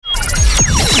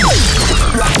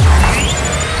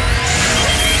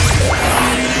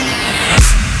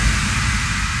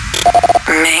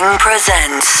Ming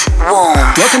presents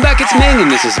Warmth. Welcome back, it's Ming, and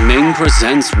this is Ming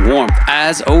Presents Warmth.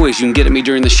 As always, you can get at me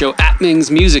during the show at Ming's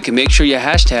Music, and make sure you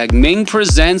hashtag Ming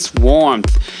Presents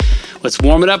Warmth. Let's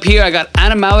warm it up here. I got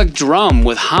Anna Malik Drum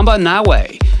with Hamba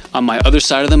Nawe on My Other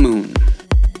Side of the Moon.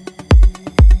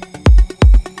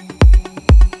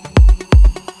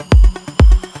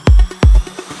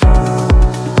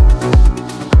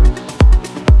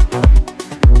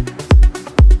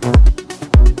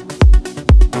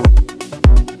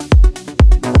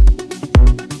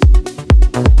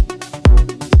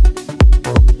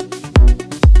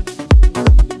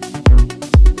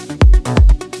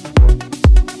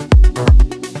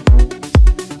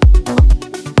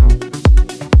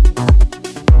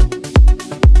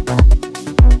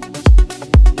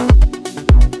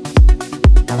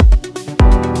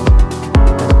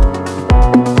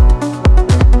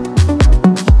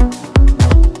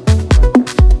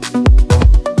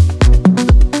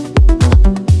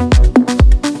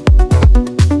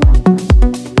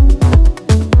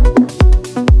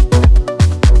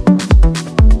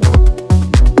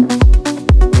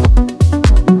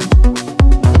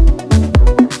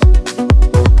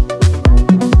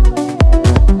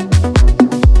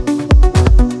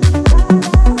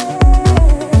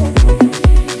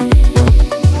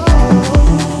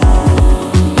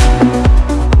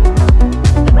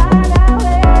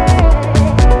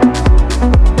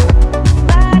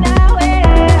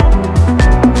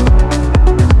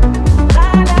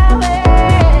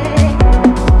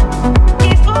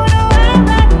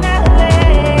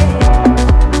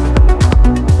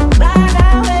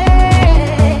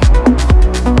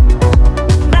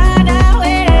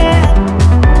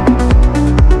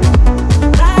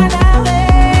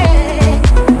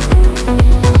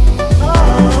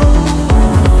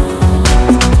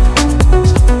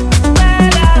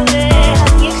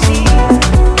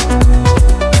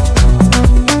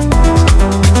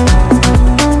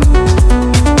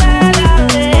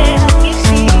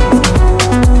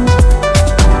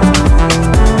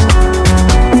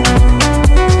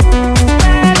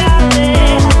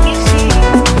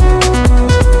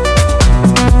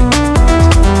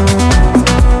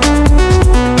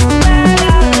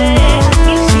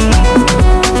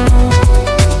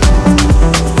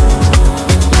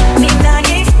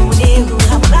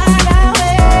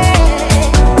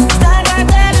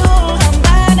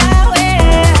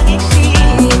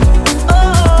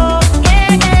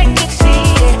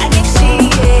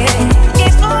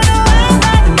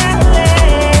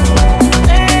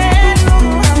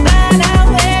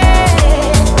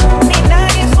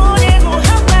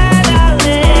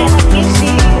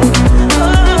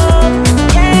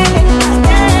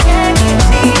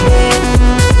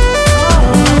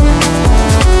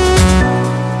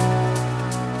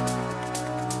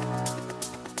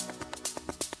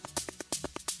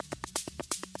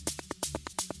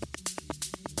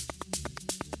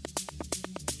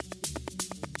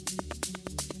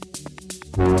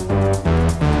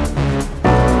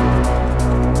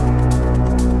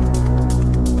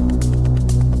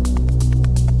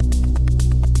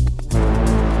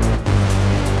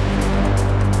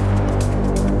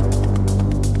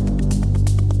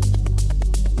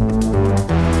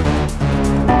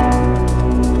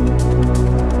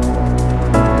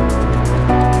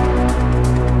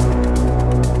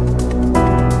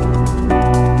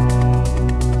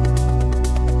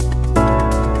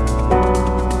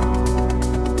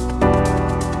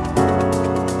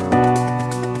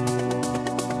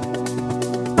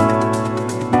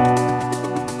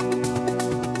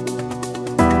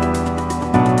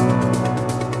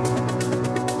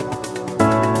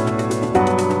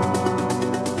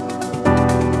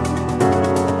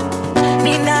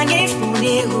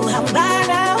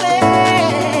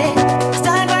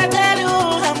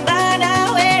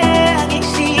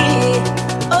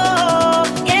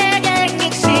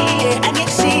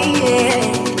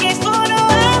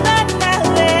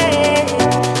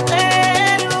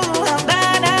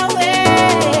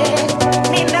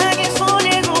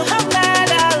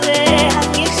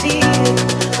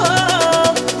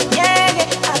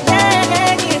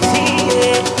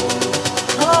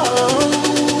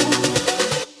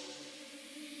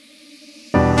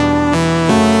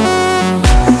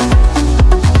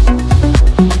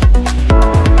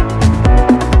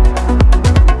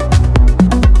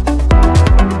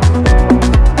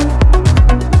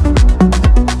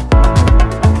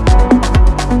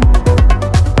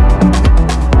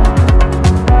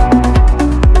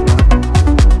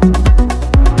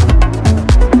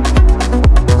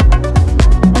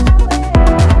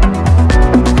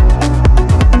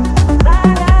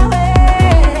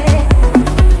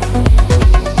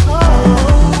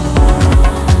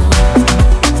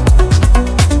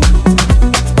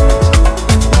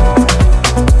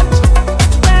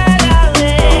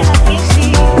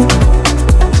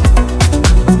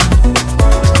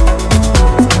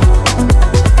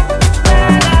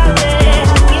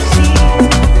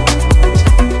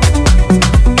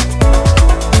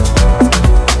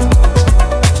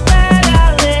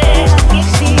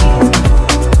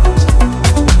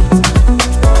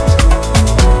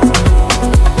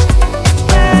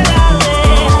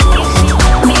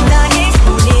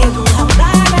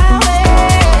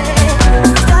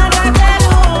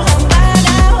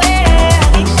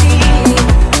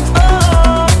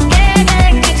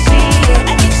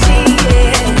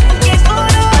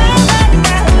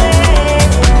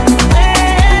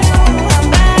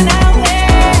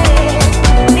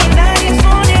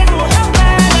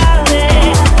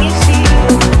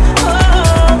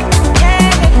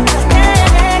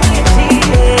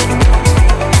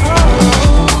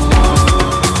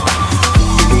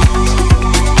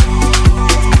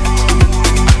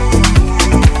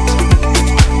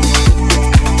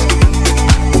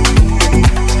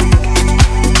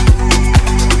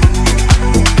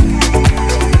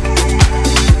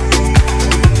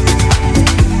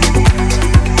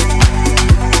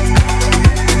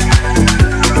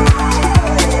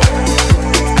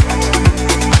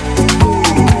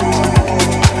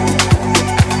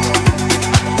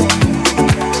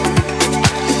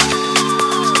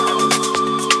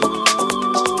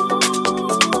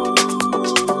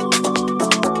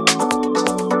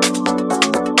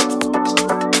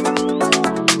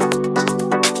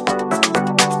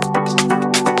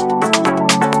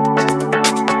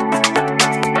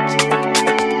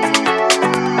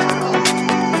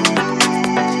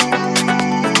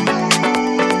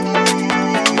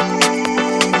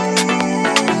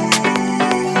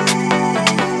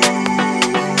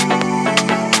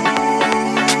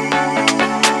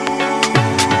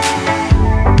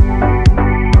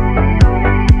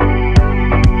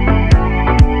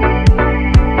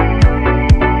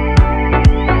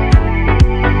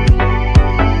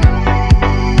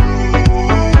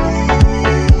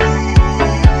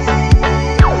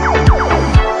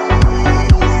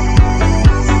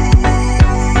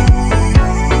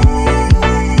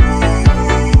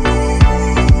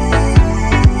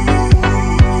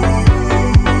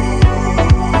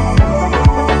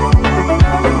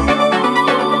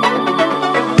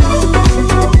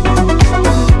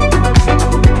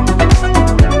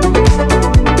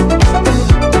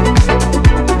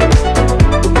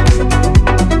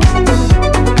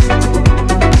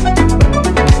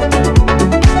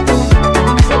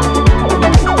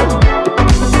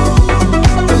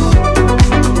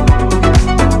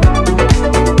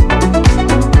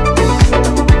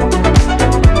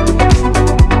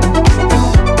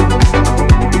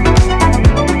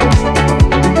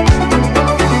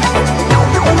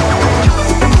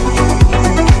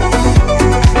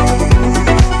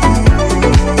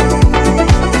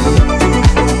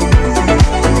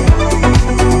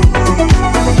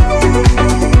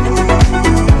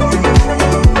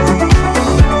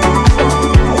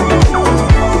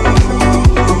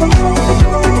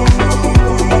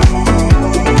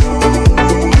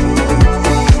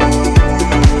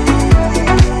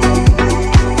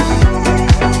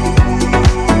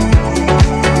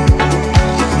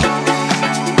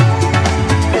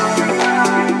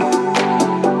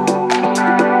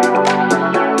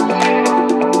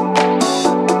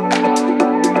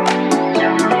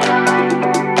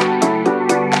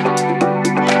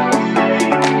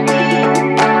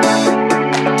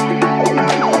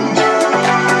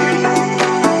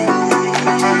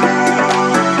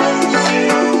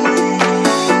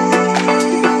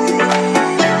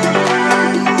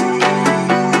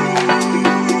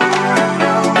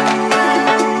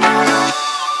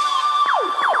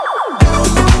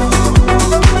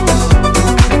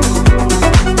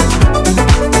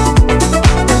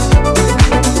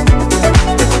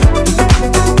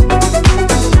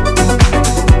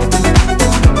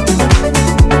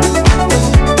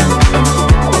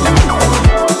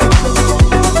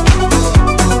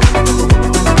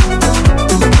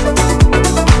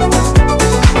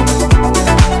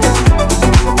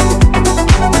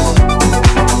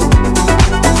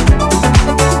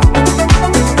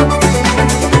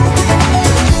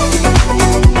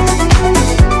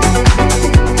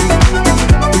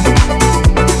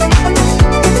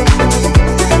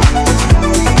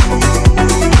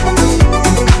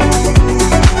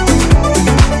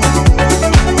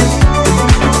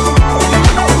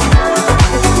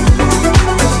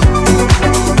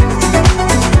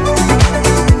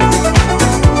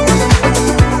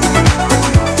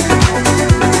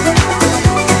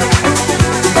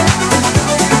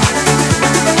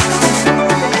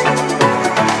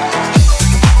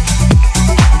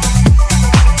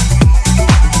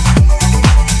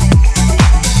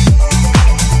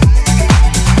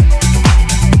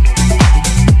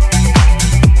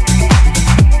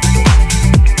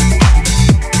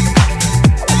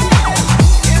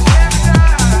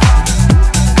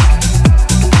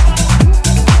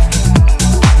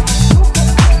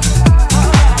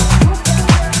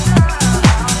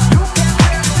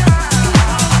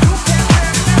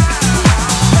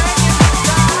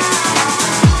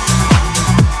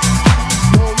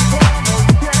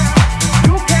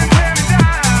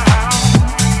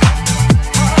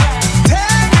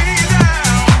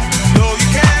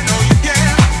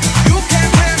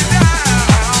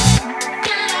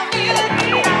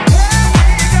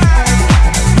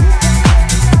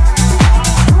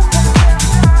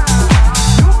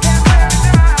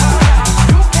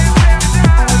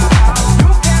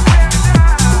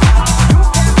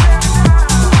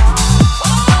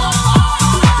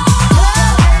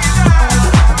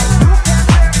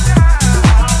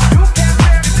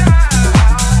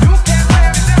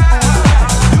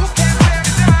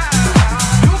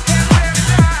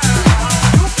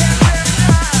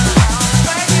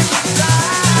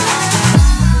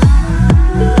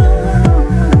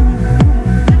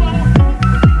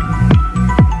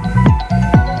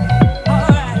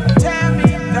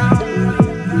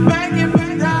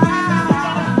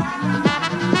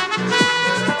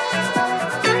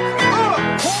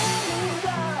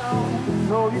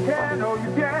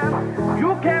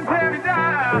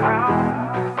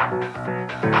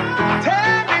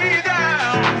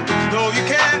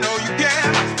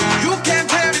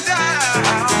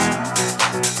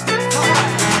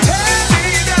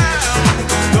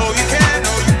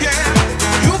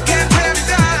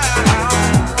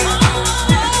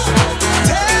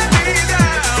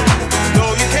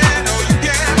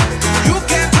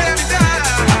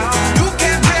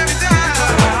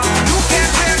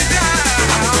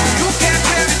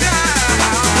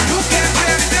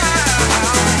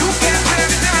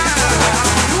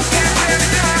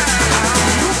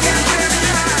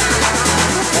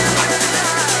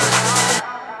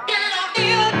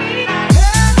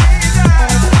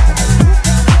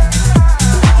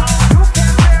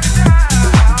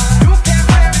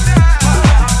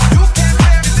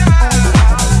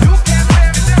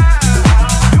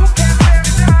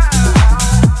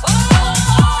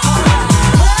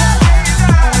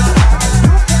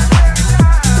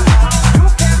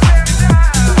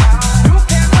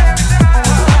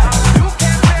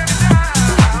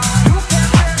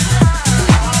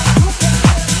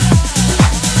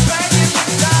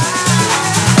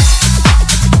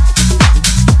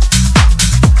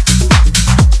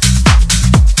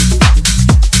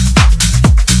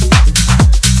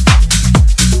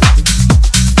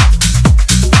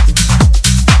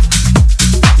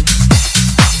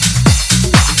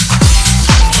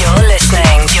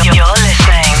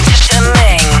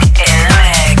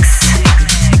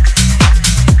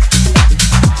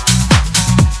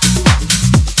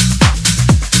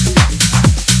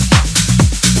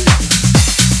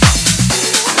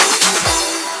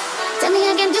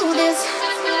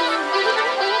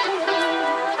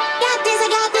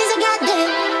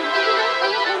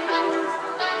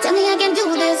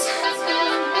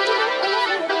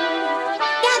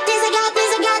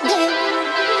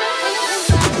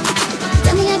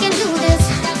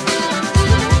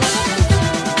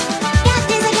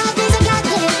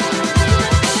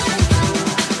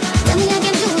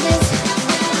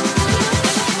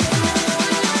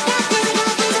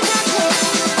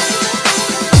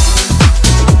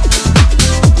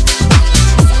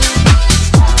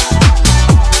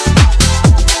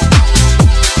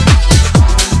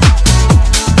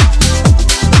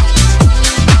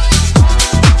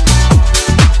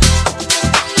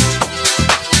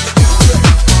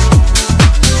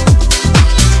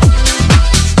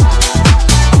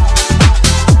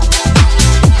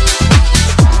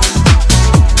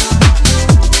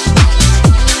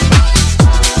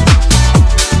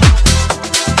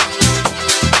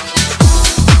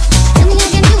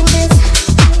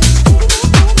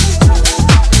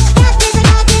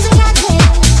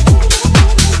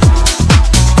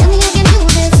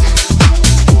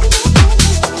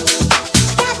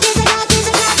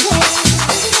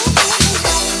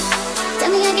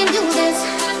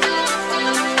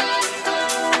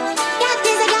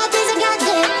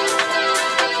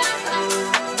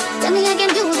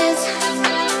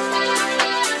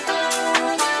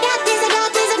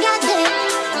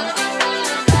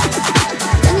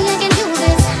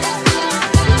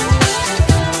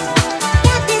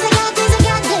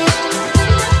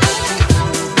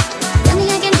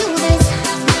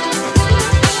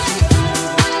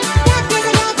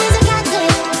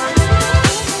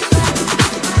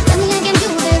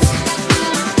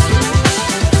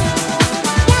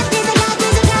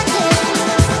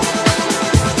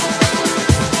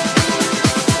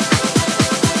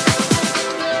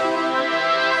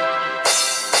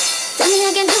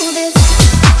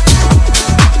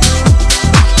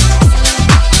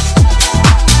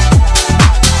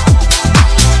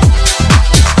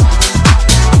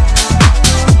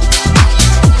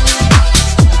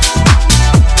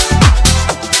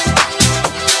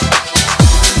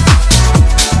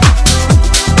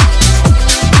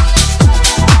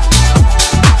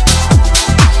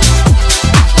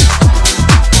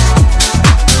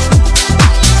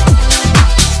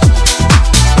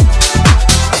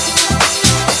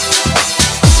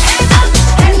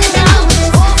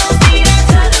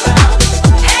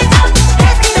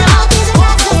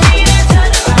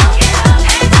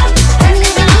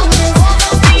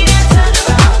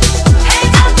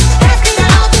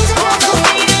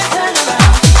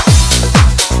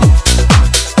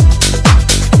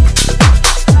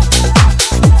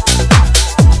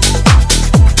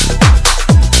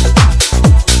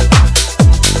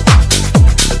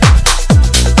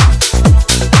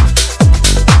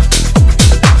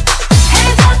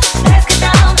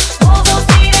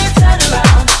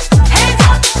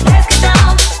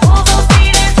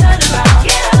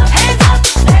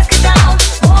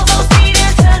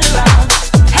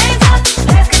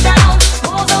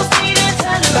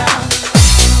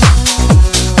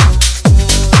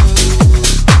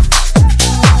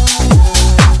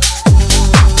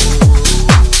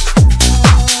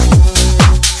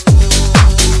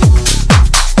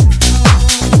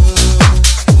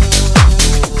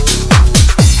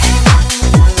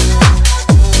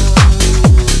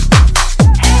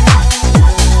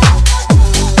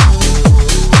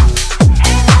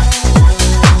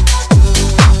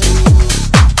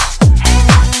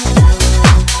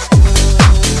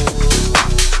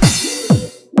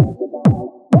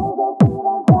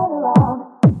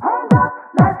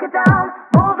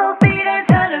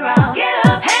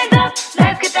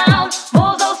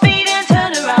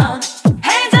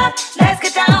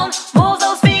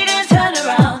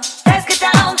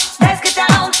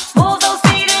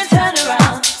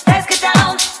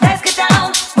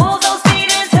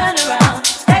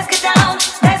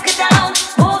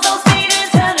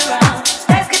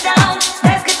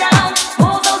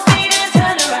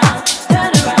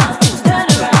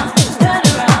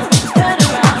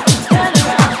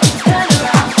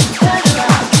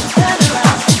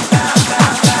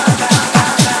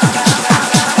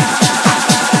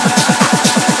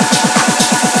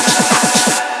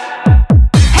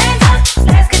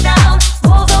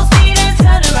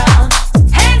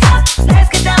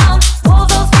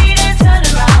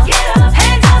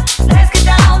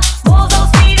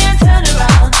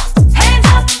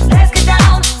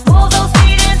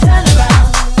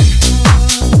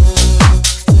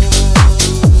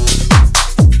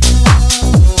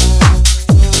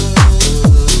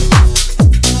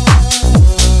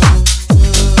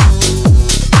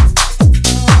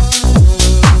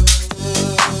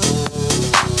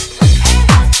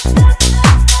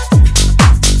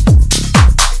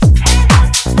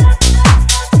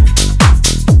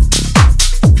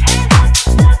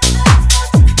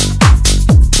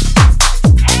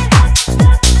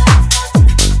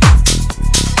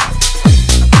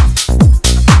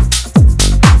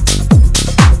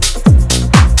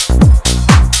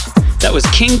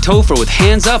 Topher with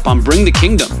Hands Up on Bring the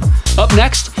Kingdom. Up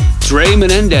next, Dre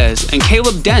Menendez and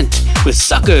Caleb Dent with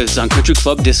Suckers on Country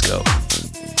Club Disco.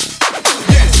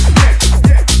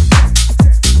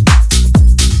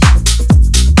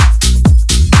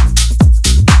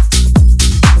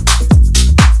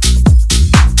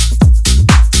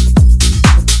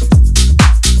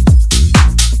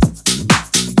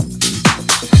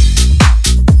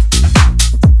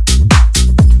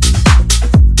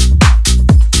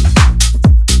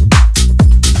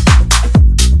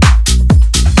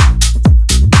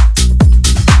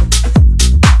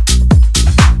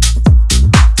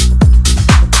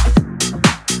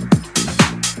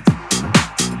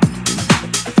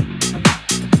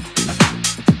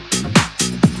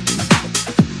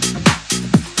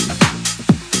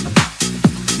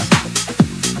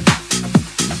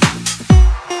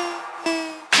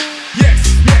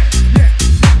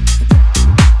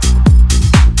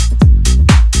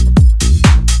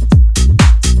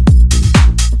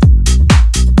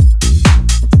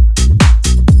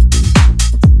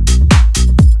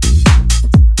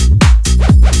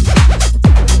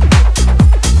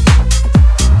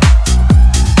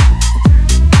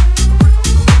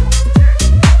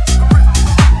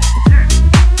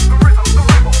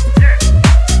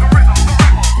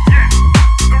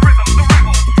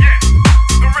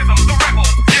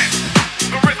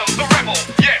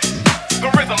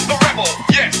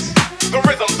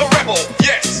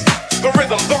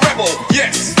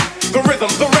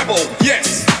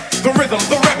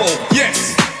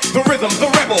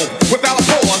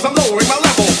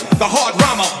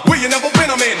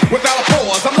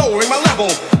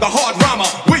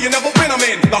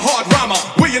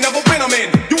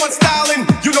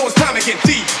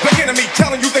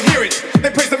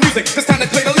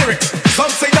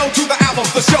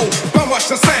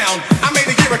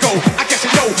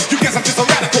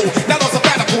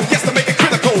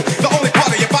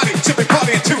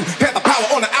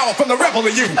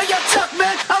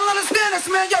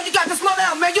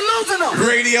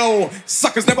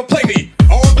 Suckers never play me.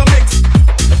 On the mix.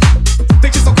 They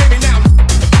just okay me now.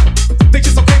 They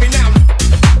just okay me now.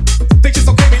 They just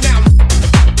okay me now.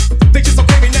 They just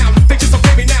okay me now. They just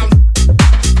okay me now.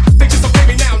 They just okay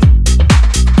me now.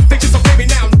 They just okay me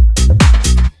now.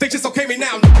 They just okay me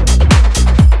now.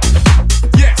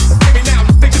 Yes, okay me now.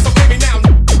 They just okay me now.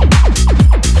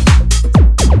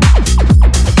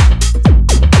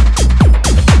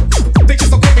 They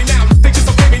just okay me now. They just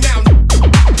okay me now.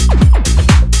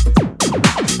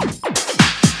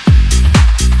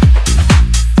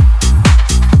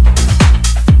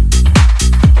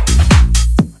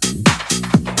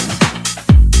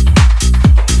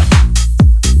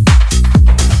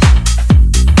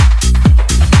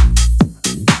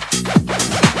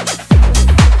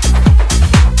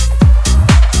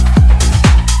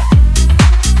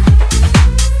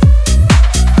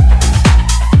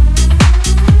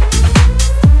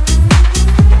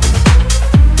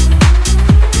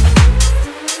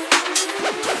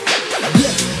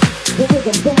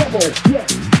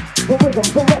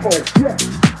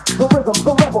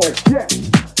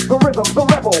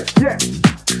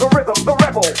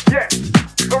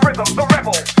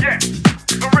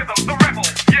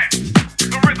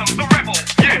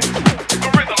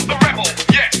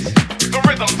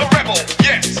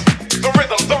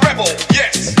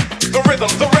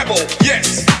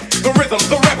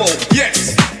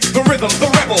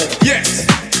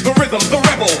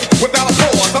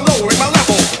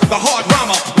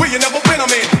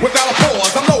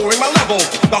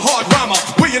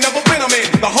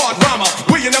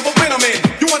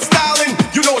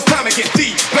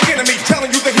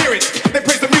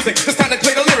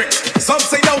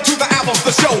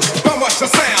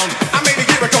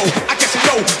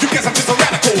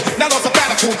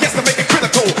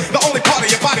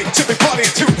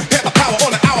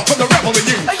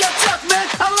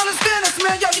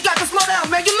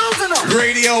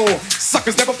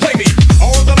 Suckers never play me.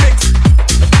 On the mix.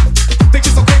 They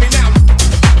just okay me now.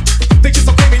 They just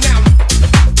okay me now.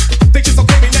 They just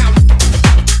okay me now. They just okay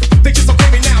me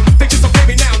now. They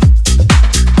just okay me now.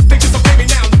 They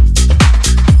just okay me now. They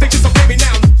just okay me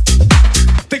now.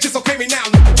 They just okay me now.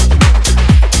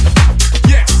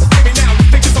 Yes, okay me now.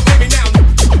 They just okay me now.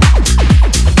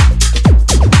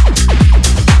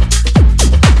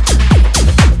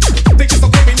 They just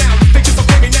okay me now. They just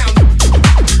okay me now.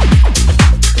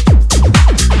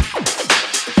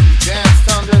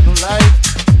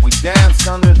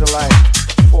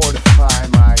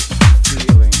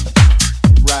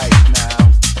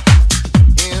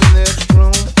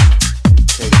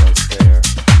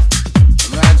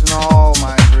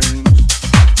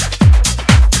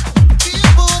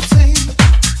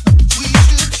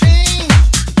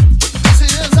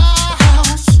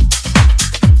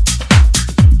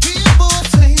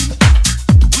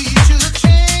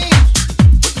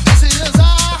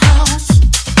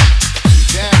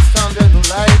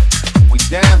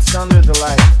 under the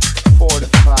light,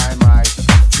 fortify my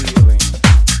feeling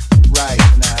right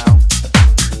now.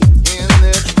 In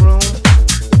this room,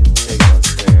 take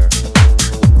us there.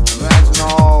 Imagine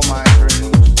all my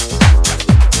dreams.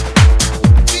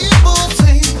 People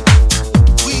say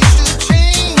we should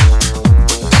change,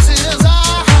 but this is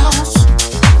our house.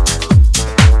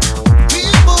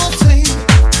 People say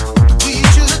we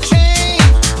should change,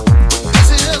 but this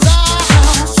is our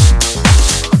house.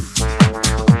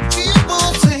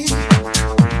 People say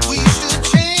we should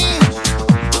change,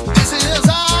 but this is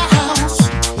our house.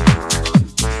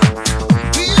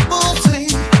 People say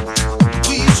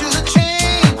we should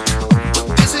change, but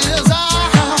this is our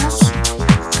house.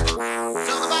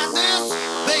 Talk about this,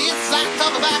 baseline,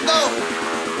 talk about go.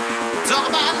 Talk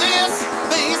about this,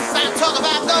 baseline, talk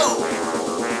about go.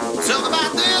 Talk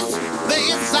about this,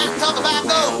 baseline, talk about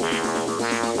go.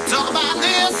 Talk about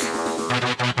this.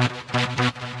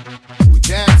 We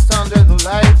danced under the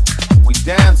light. We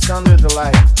danced under the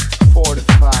light.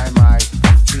 Fortify my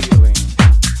feeling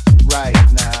right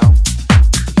now.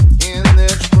 In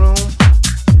this room,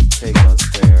 take us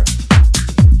there.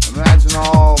 Imagine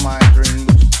all my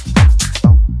dreams.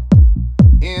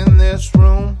 In this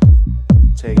room,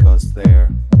 take us there.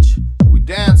 We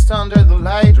danced under the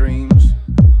light. Dreams.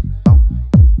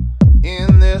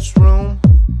 In this room,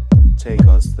 take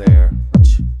us there.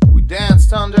 We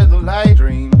danced under the light.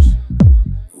 Dreams.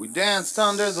 We danced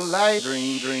under the light.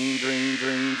 Dream, dream, dream,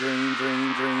 dream, dream,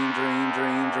 dream, dream, dream,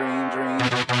 dream, dream, dream.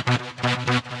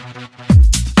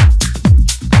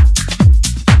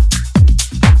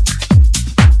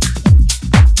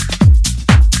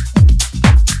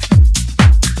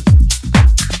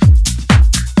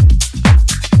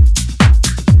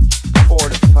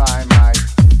 Fortify my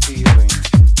feeling.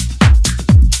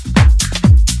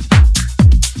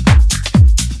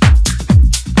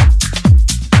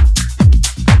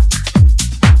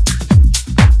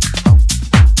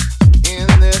 In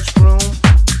this room,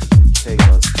 take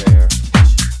us there.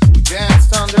 We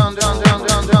danced under.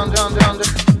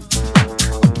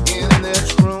 In this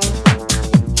room,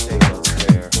 take us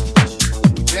there.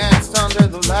 We danced under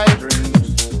the light. Dreams.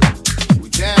 We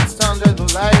danced under the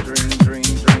light. Dream, dream,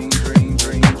 dream, dream,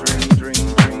 dream, dream, dream,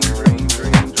 dream, dream,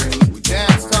 dream, dream. We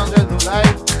danced under the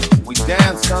light. We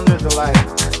danced under the light.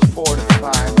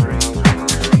 Fortify. Dream,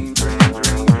 dream, dream,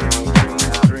 dream, dream,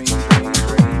 dream, dream,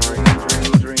 dream,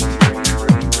 dream,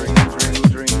 dream, dream,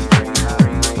 dream,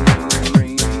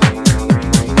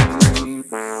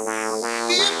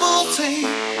 people say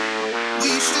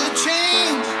we should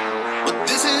change, but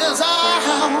this is our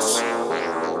house.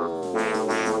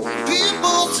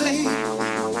 People say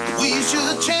we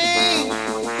should change,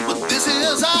 but this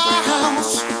is our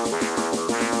house.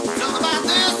 Talk about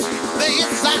this,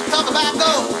 baseline, talk about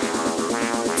go.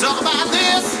 Talk about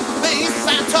this,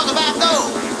 baseline, talk about go.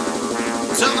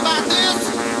 Talk about this,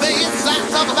 baseline,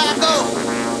 talk about go.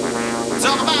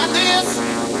 Talk about this.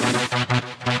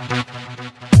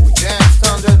 We danced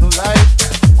under the light.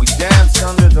 We danced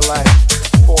under the light.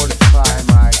 Fortify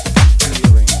my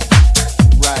feeling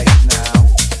right now.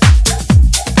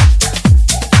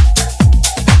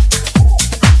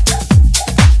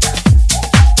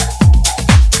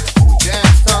 We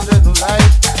danced under the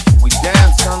light. We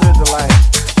danced under the light.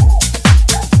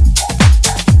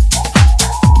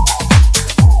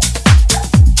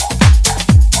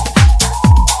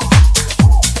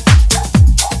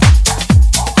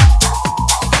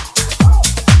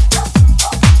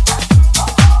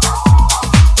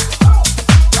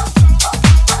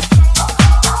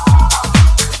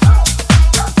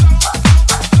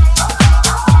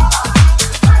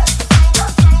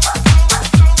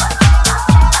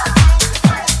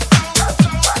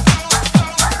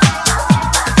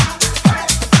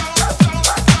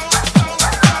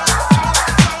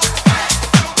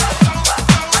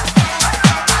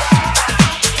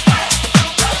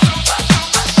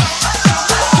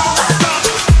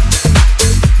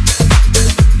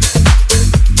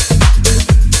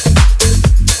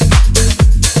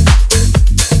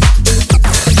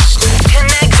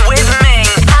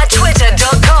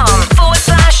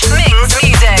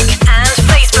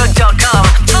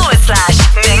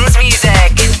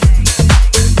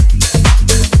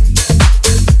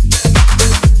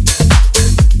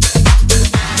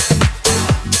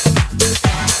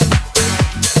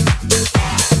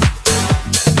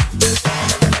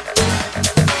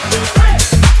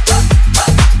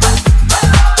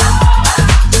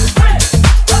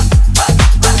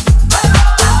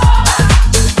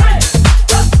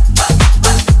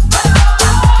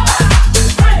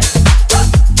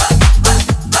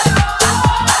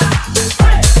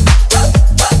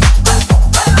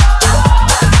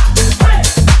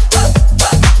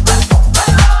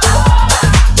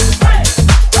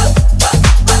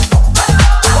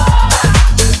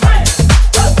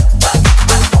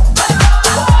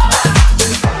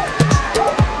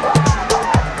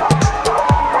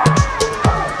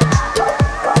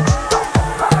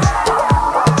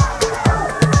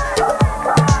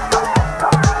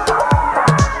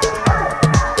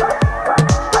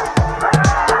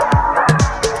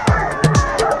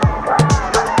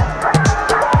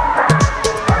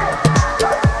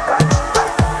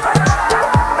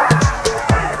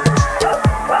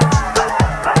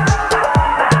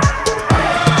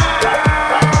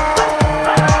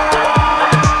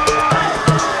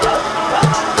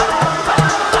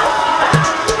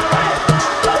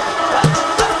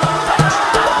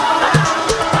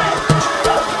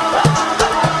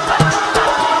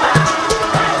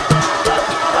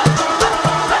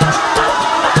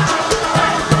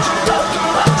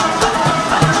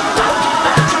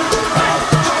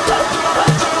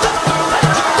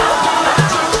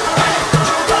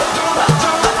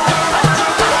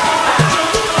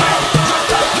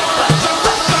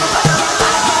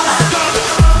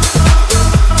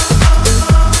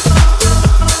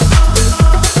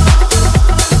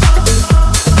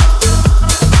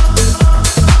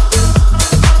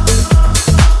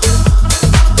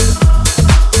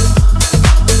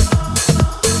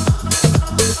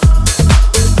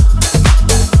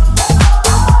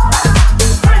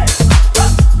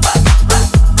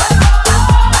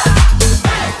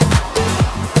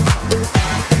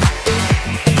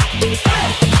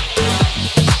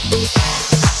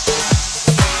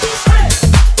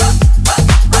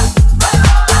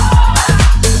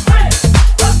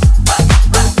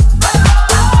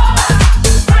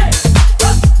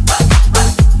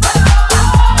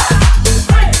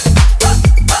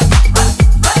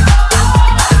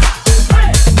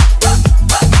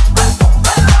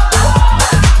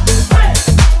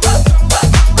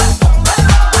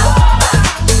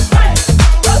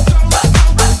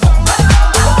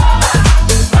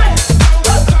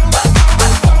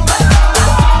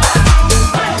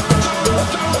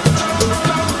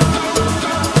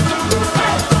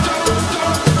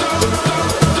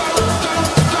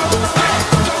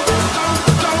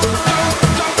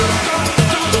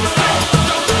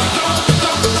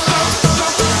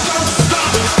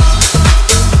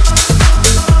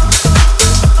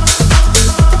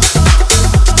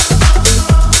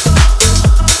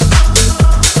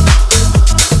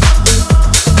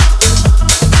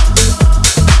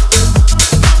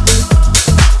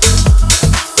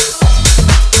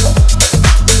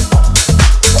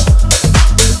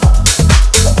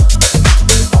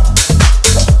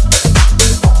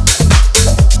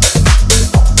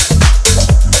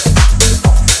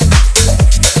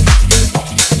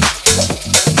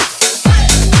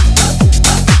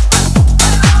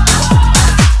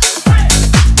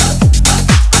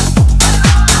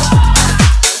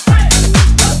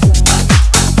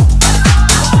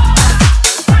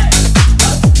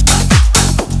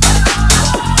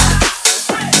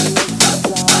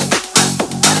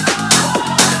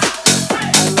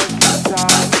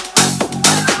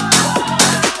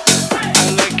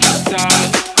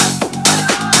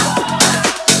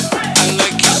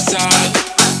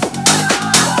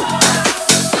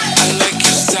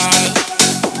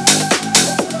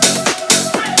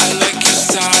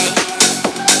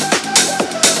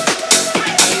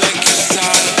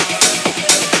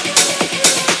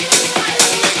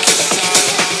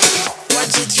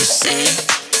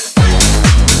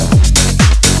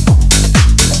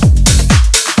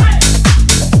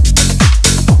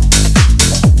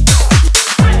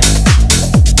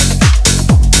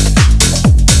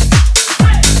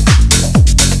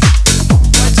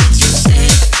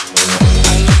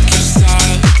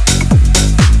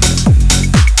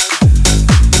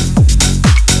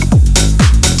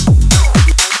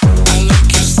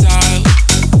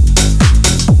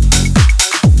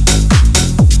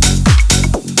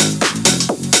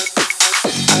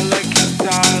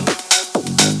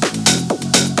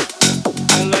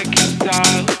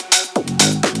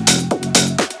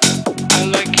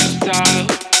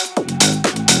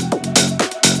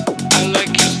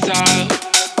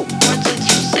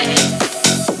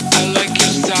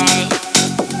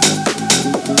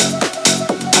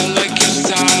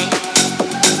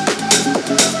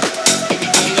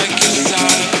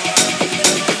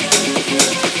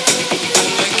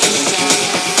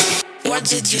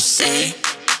 did you say?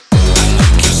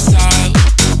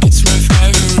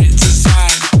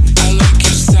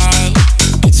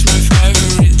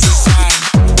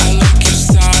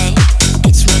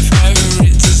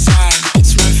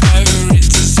 did you say?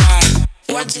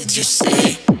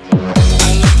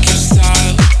 I like your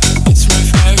style, it's my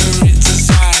favorite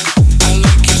design. I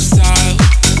like your style,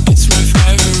 it's my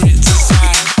favorite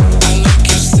design. I like your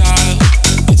style, it's my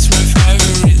favorite design.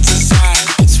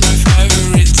 It's my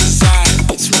favorite design. It's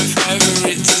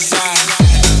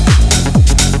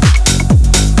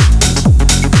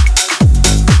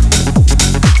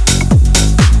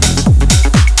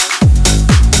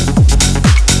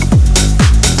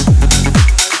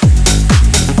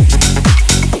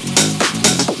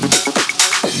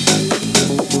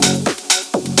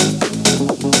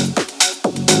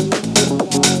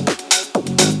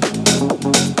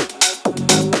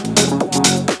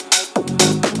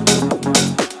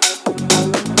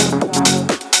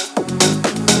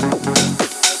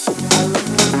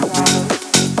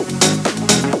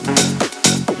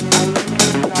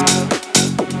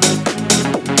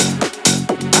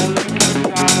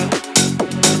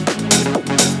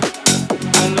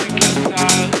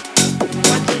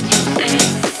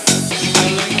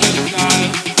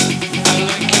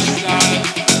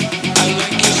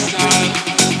my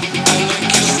favorite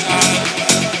design.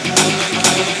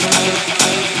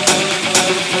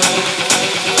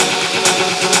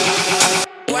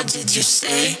 What did you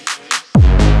say?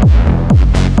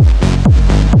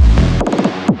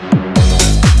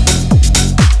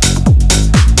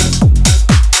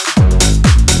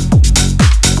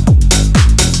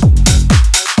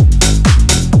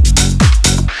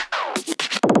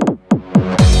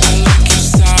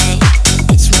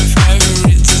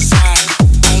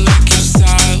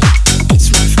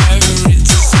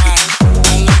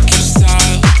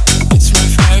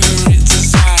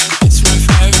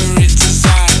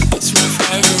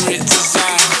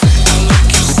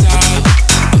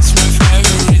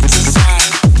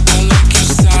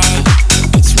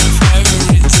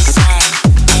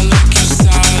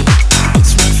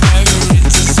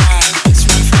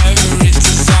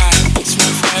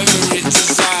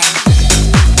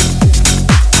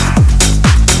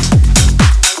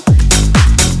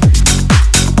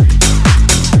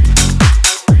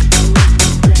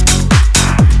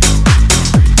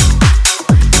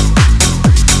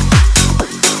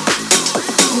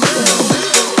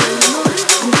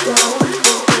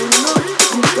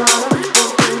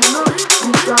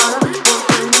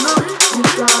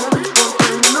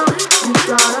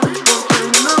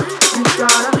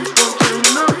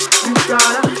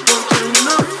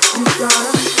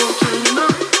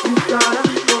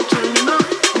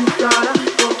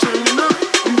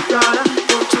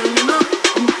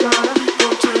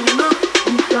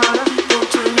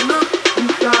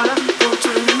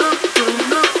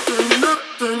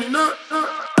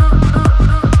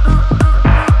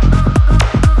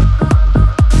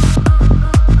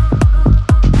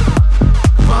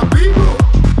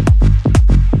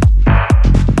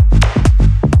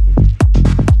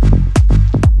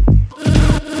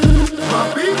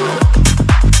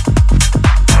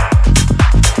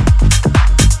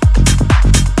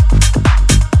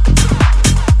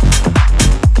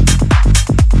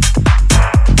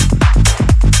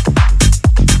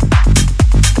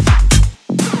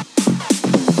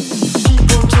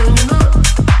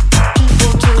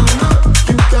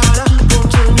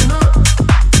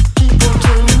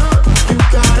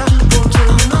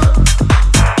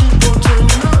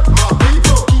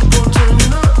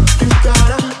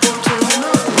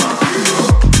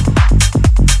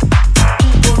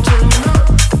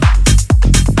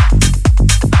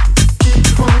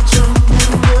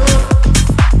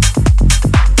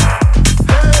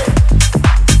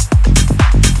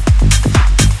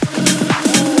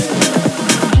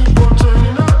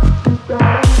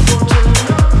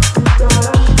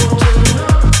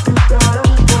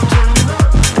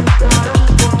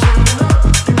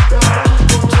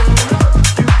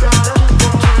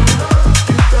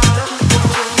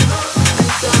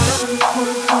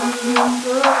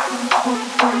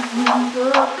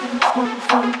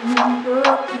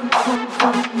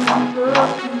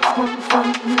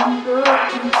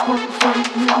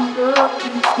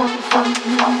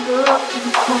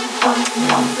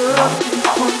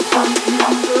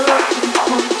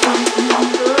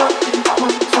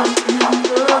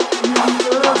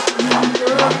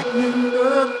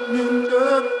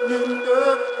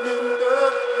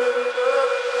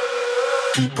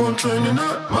 Keep on turning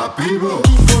up, my people.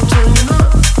 Keep on turning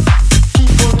up.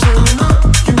 Keep on turning up.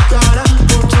 You gotta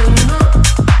keep on turning up.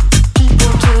 Keep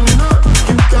on turning up.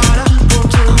 You gotta keep on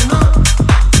turning up.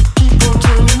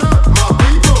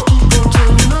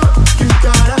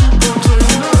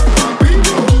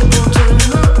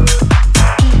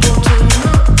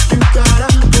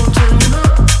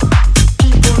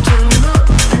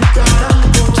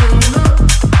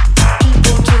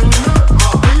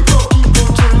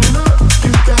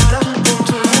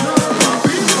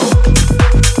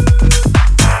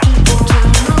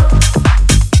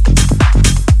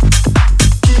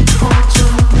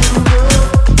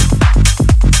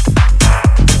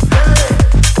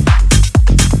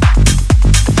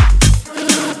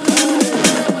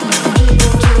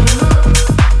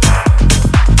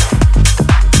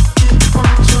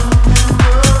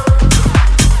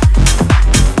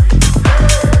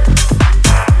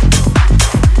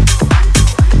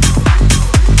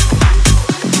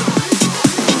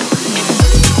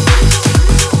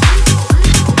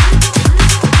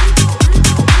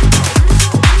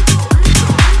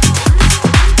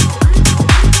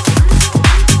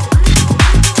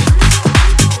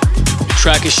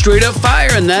 track is straight up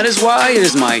fire, and that is why it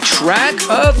is my track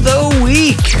of the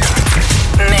week.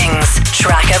 Ming's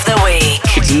track of the week.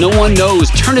 It's No One Knows,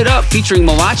 Turn It Up, featuring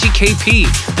Malachi KP,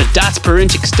 the Dots Per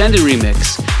Inch extended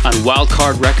remix on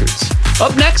Wildcard Records.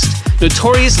 Up next,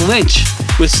 Notorious Lynch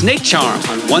with Snake Charm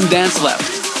on One Dance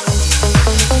Left.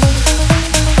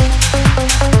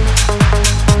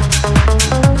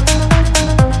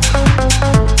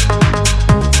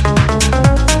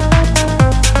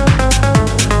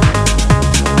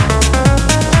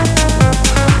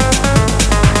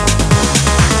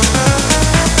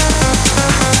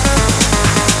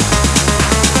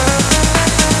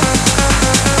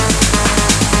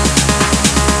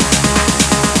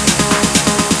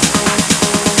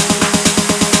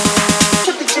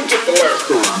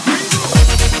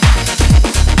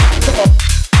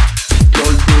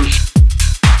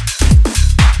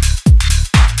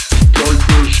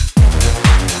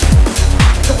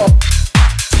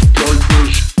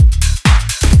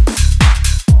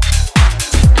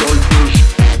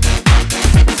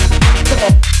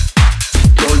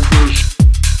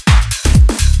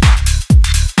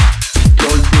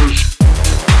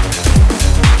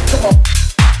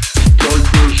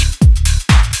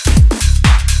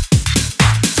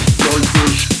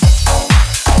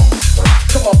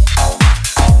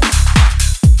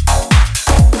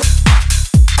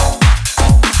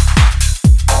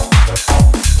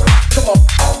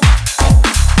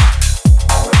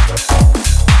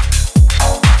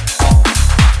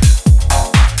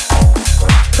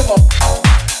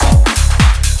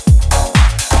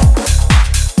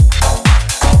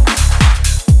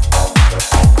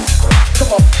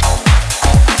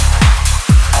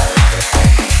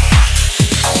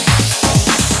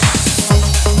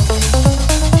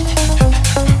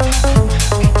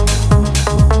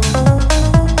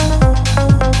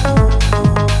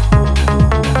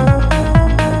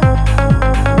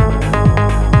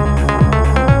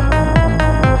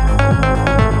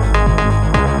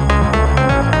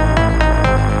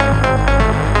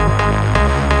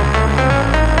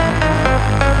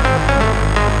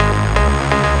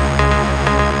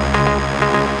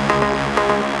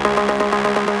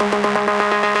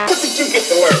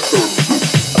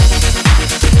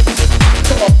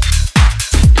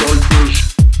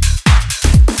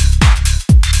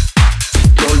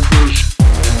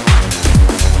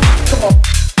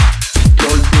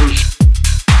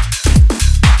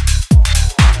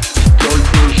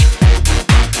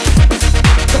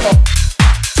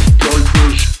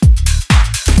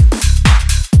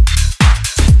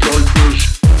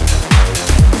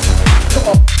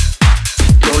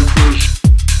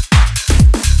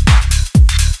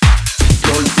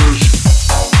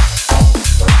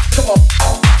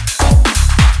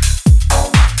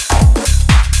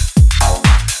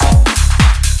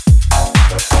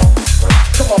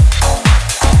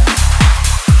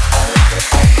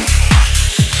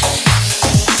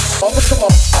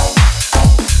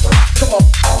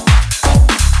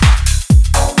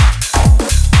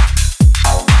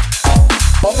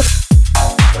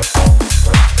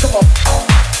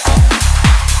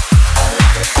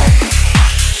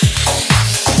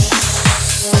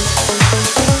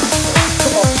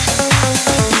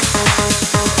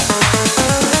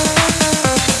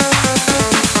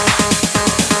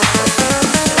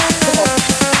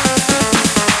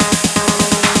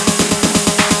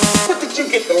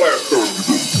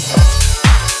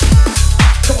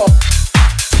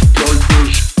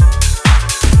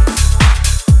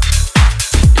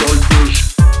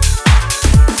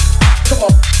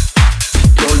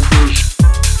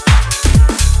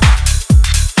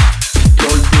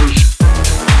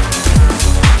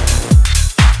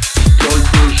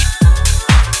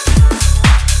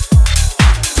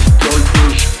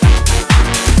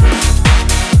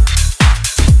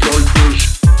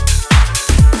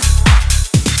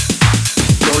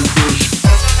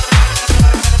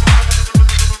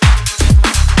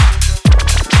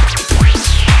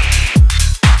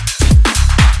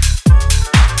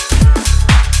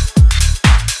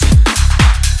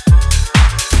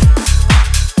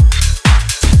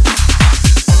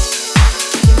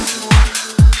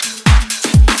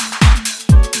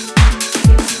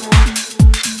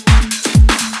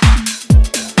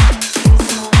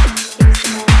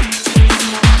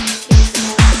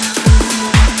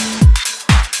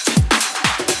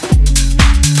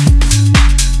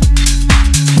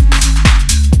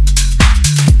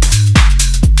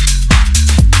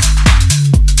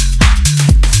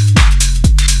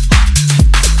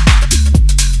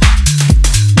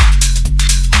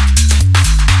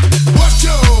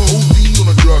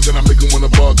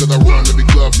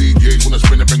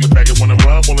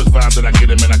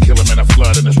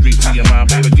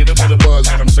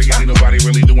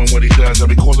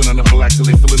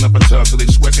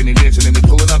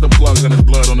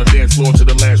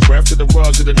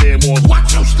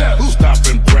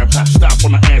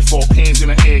 walk, hands in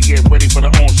the air, get ready for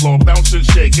the onslaught. Bounce and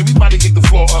shake, everybody kick the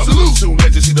floor up. Salute. Soon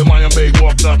as you see the Mayan Bay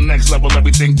walked up, next level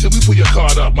everything till we pull your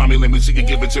card up. Mommy, let me see you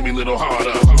give it to me a little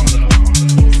harder.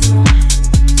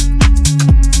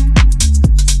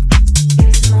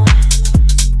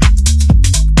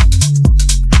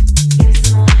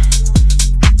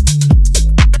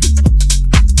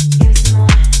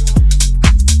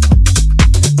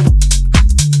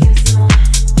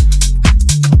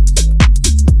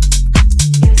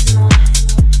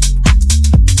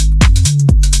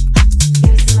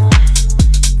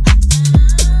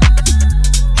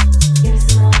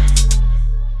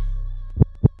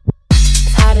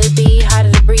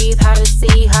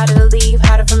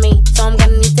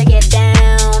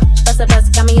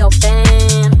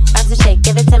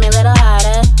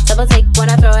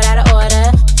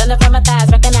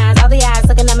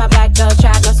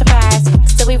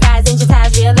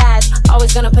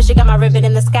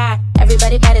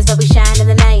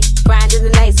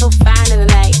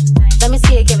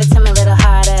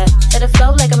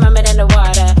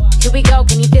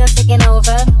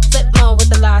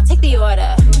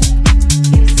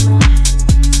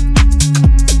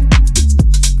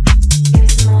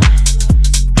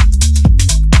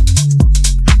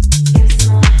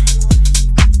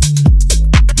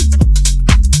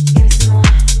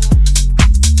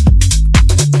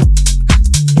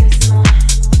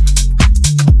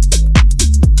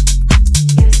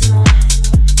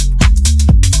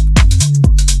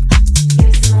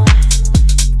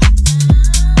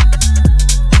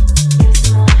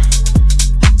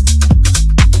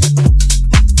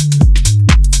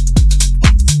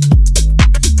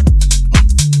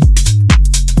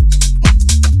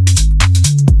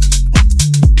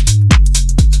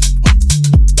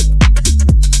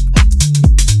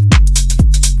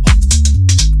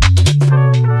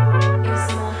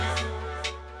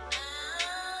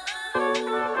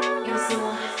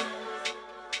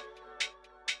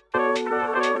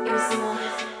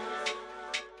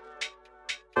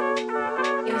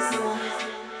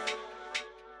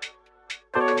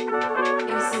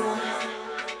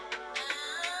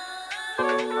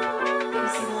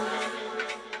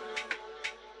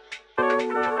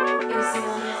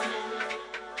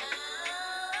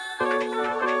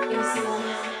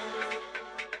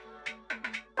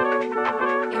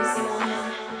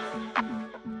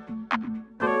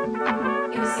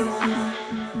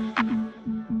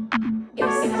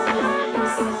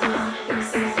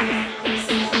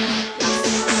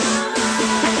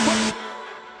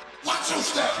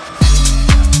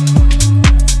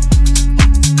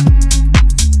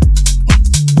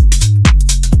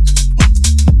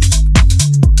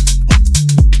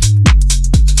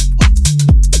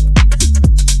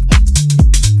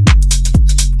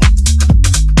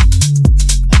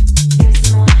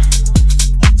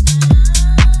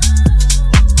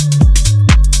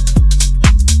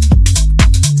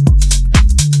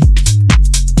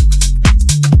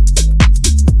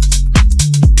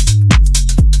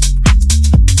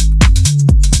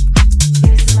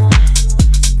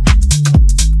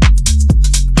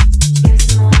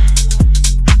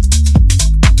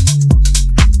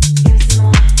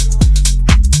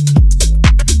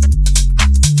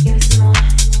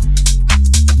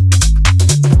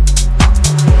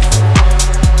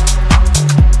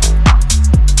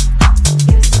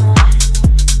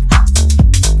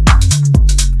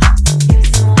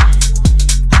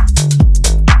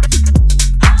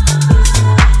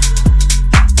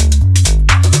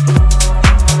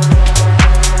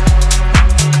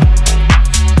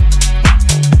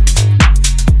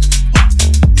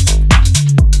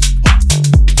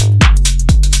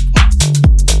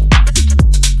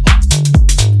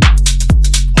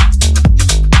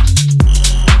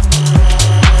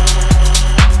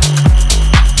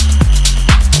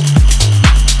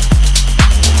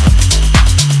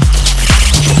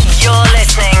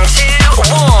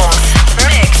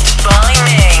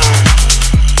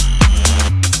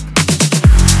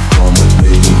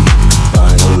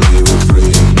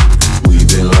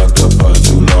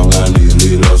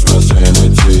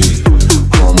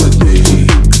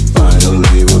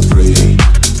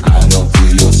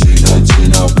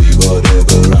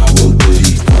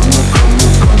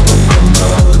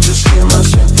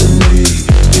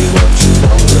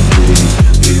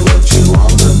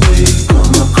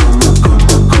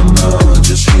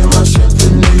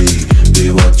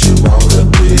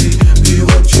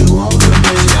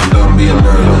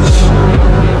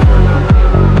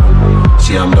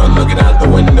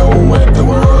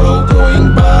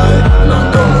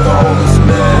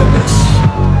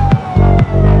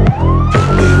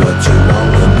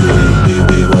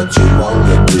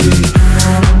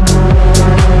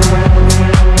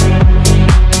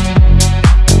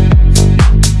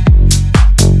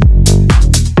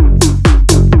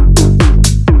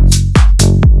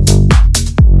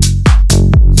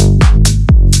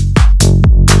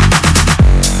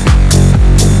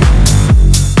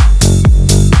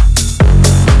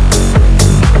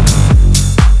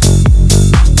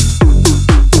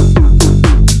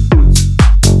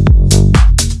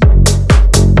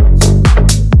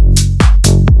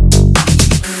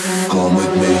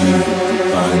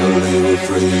 finally we're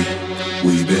free.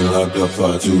 We've been locked up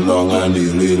far too long, I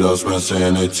nearly lost my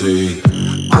sanity.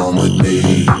 Come with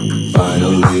me,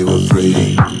 finally we're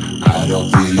free. I don't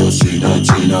feel your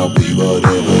C19, I'll be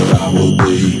whatever I will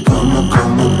be. Come on,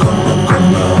 come on, come on,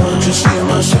 come on, just hear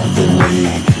my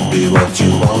symphony. Be what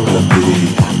you wanna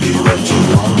be what you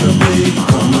wanna be.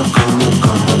 Come on, come on,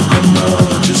 come on, come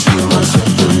on, just hear my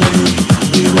symphony.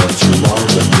 Be what you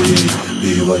wanna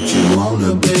be what you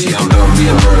wanna be. See, I'm done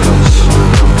being murderous.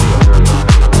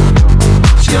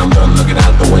 See, I'm done looking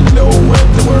out the window at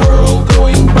the world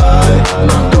going by,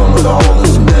 and I'm done with all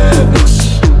this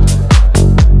madness.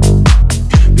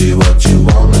 Be what you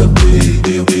wanna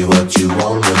be what you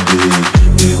wanna be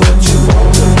what you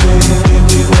wanna be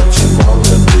what you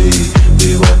wanna be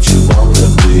what you wanna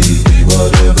be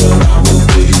whatever I will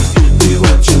be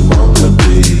what you wanna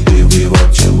be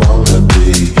what you wanna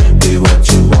be what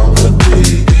you wanna be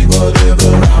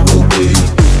whatever I will be.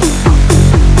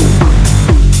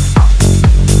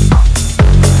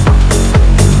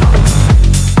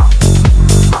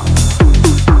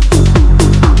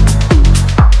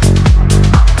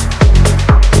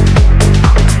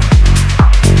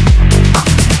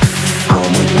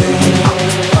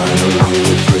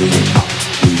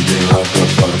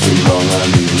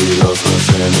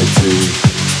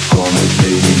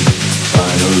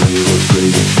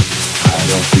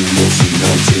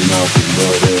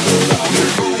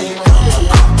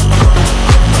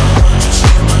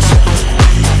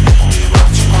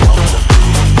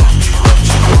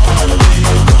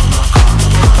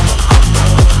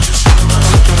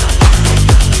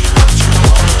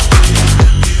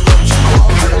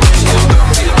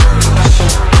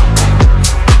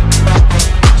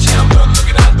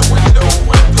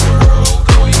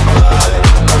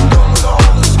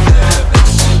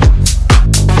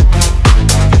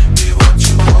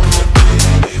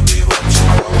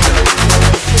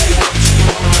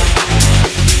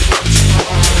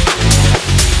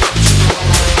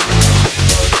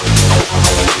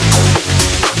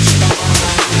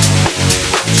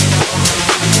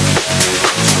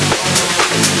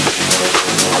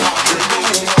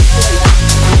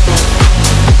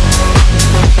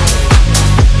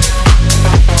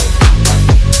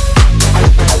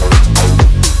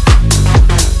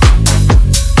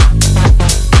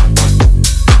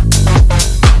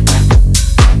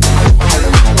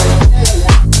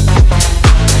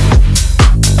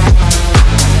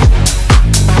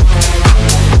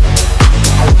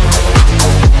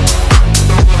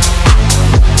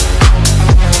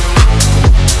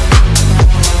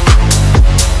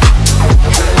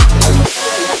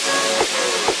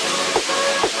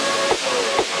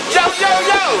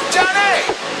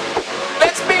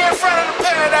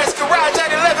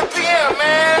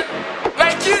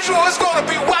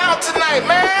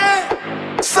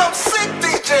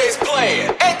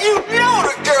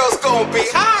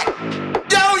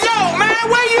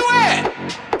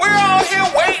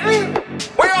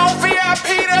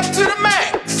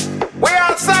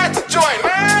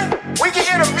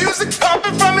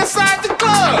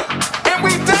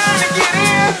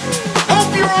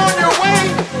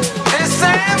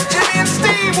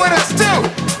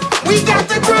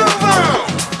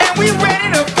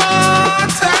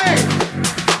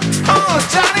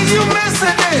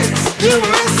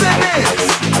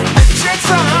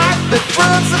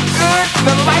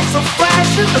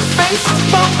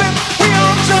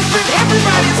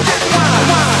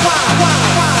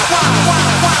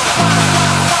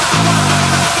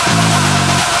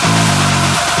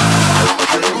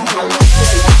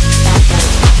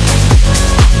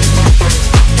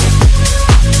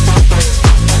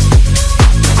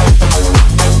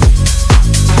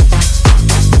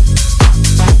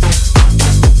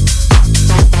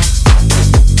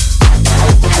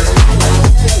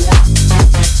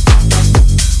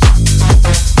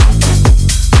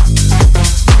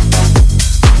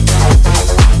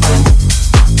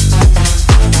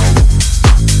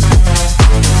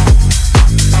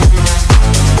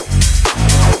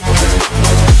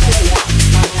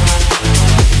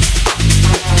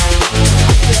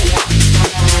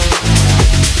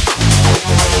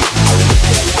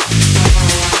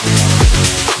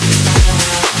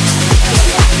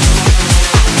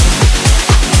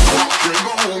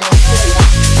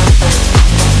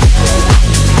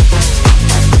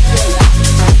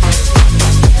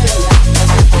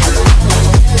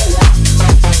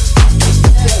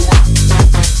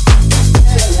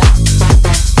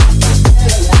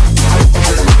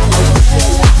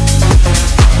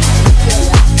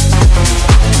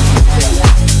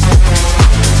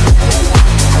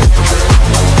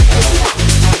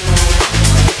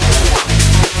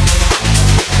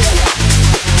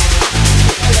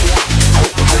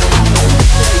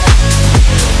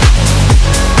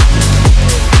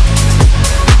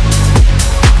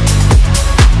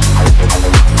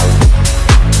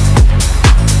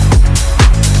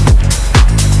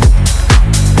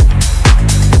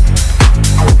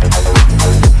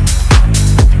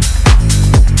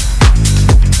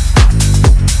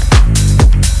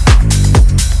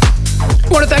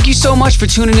 much for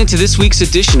tuning in to this week's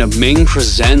edition of Ming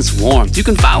Presents Warmth. You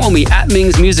can follow me at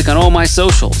Ming's Music on all my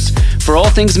socials. For all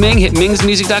things Ming, hit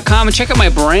mingsmusic.com and check out my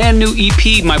brand new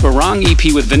EP, my Barang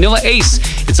EP with Vanilla Ace.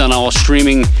 It's on all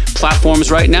streaming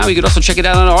platforms right now. You can also check it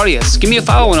out on Audius. Give me a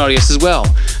follow on Audius as well.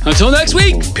 Until next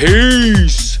week,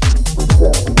 peace!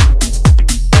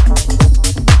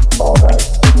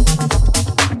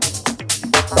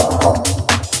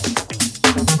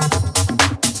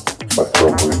 That's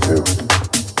what we do.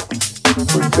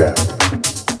 We dance.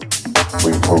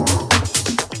 We move.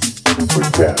 We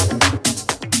dance.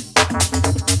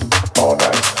 All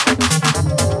night.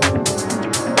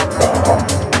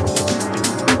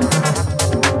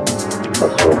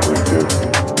 That's what we do.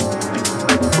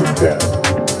 We dance.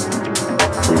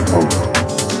 We move.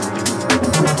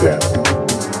 We dance.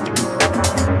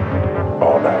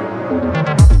 All night.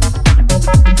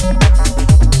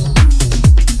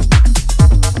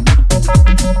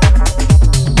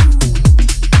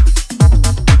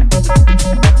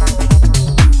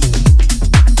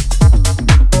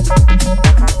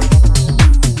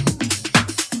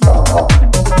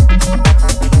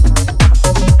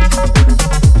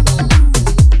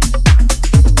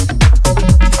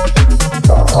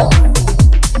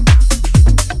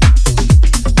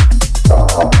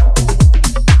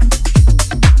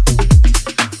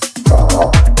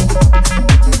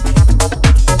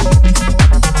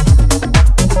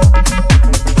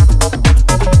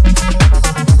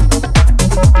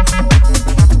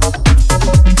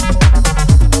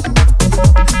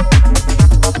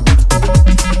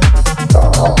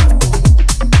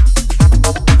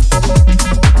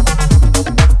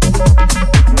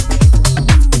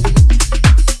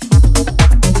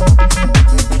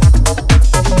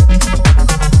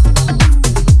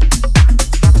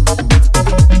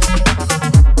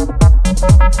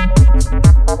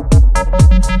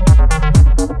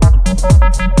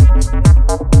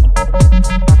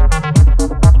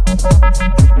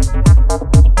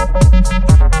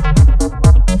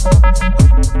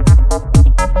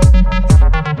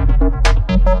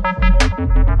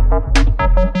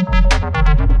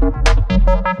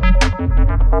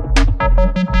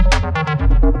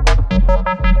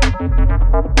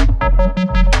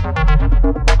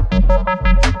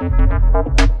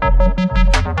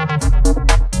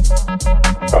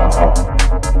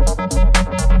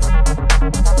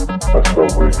 That's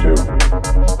what we do.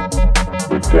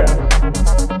 We dance.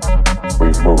 We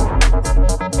move.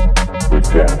 We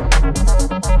dance.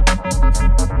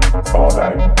 All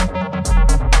night.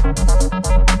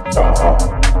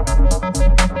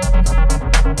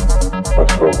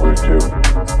 That's what we do.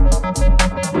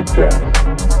 We dance.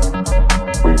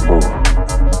 We move.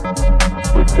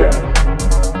 We dance.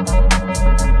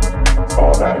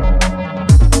 All night.